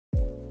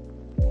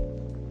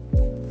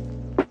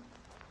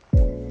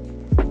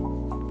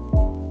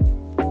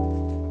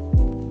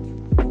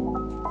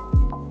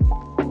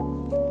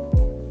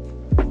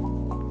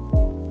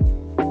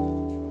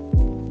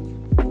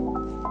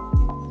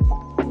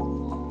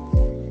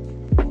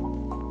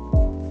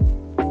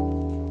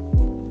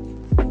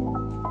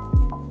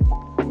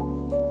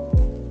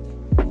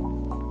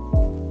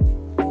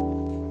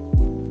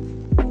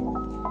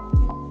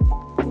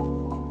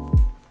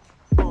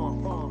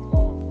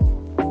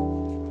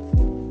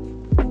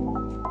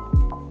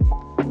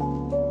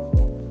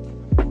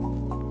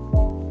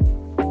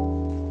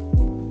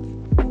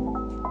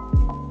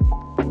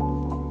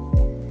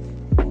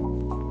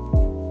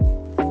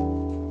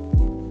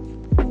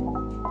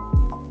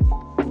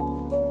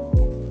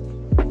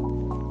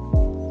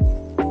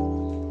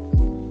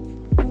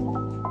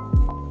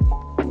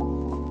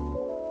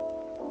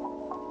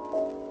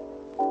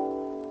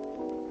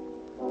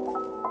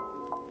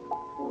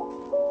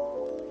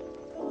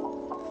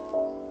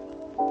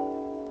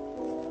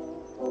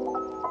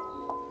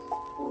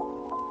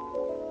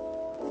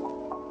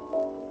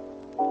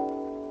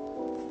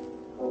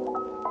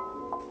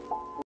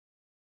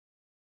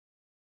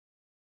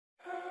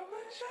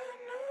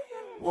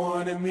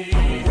wanted me.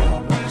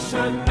 I wish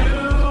I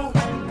knew.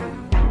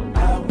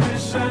 I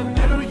wish I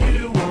knew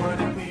you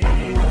wanted me.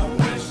 I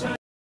wish I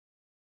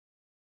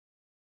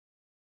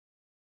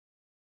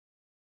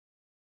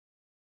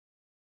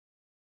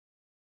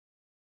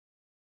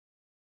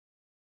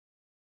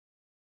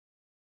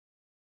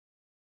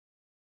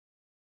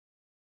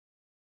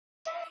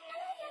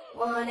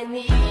wanted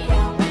me. I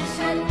wish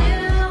I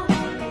knew.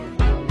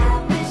 I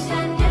wish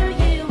I knew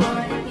you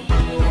wanted me.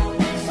 I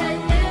wish I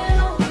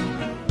knew.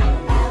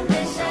 I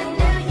wish I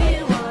knew you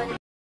wanted me.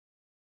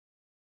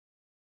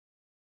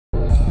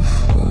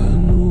 If I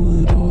knew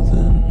it all,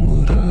 then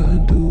would I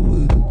do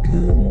it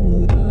again?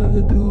 Would I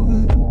do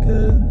it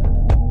again?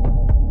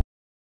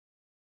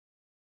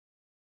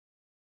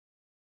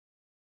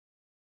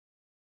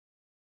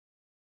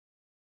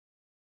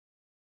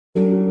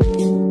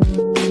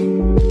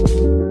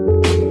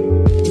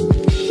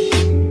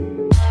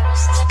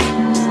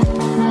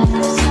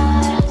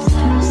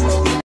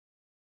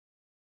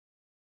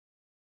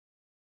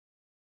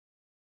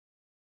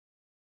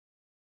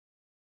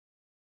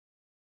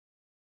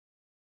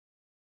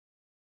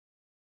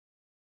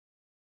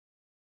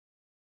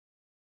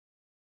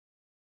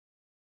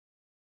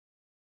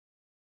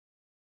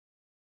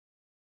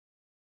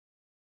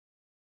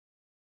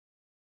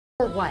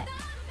 Or what?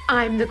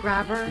 I'm the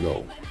grabber?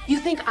 No. You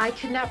think I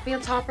kidnapped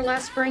Vance Hopper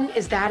last spring?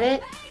 Is that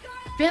it?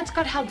 Vance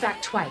got held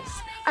back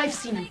twice. I've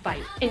seen him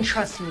fight, and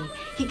trust me,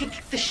 he could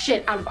kick the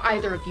shit out of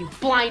either of you,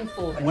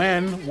 blindfolded.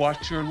 When?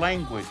 Watch your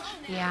language.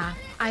 Yeah,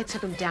 I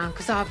took him down,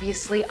 because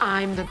obviously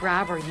I'm the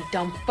grabber, you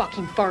dumb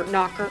fucking fart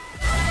knocker.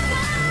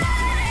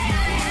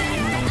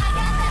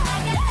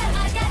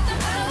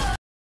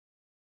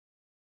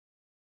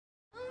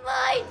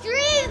 My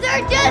dreams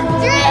are just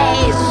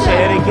dreams!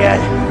 Say it again.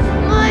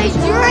 My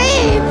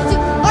dreams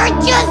are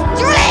just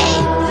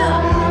dreams!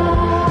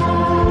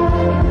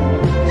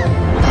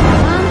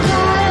 I'm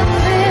tired of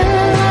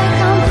feeling like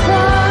I'm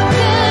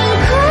fucking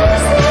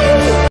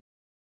crazy.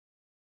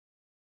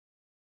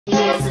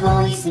 His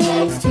voice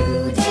needs to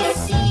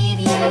deceive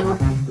you.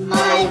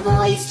 My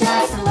voice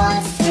just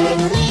wants to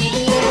lead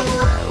you.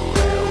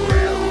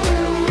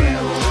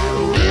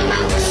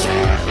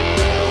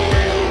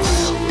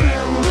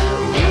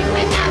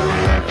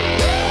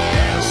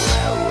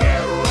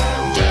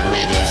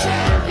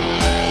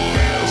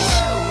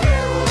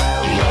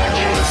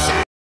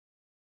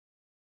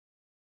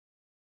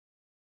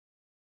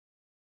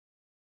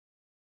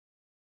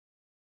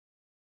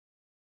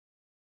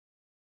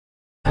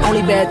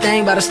 Only bad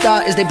thing about a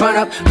star is they burn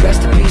up.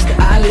 Rest in peace to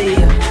Ali.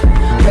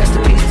 Rest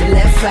in peace to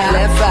Left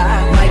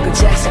Eye. Michael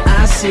Jackson,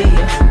 I see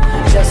you.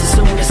 Just as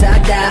soon as I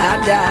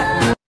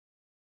die.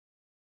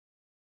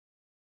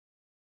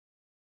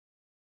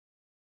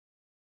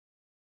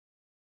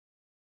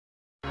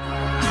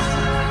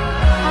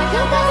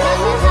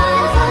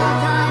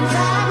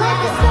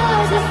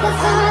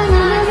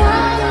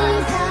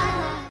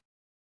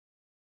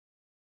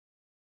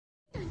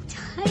 I'm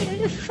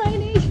tired of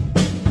fighting.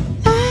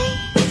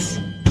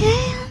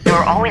 You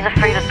were always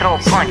afraid to throw a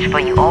punch,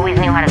 but you always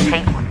knew how to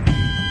take one.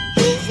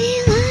 If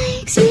he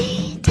likes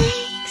me,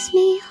 takes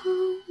me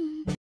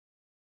home.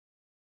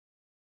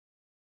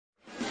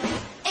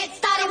 It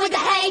started with the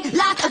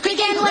Hayloft, a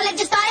creaking, well it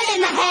just started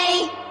in the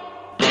hay.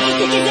 He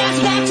took his ass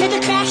back to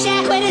the crack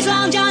shack with his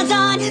long johns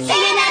on, singing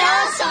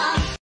that old song.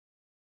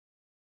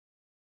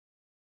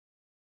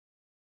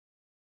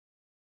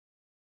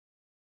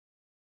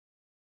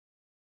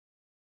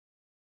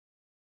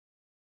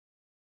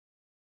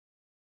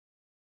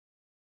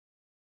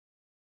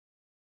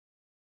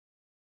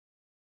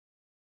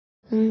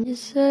 And you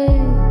say,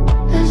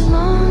 as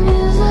long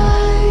as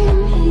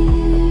I'm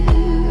here,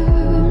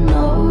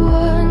 no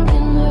one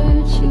can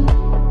hurt you.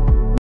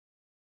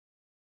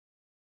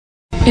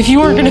 If you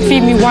weren't gonna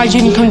feed me, why'd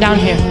you even come down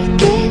here?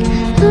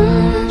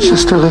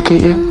 Just to look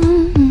at you.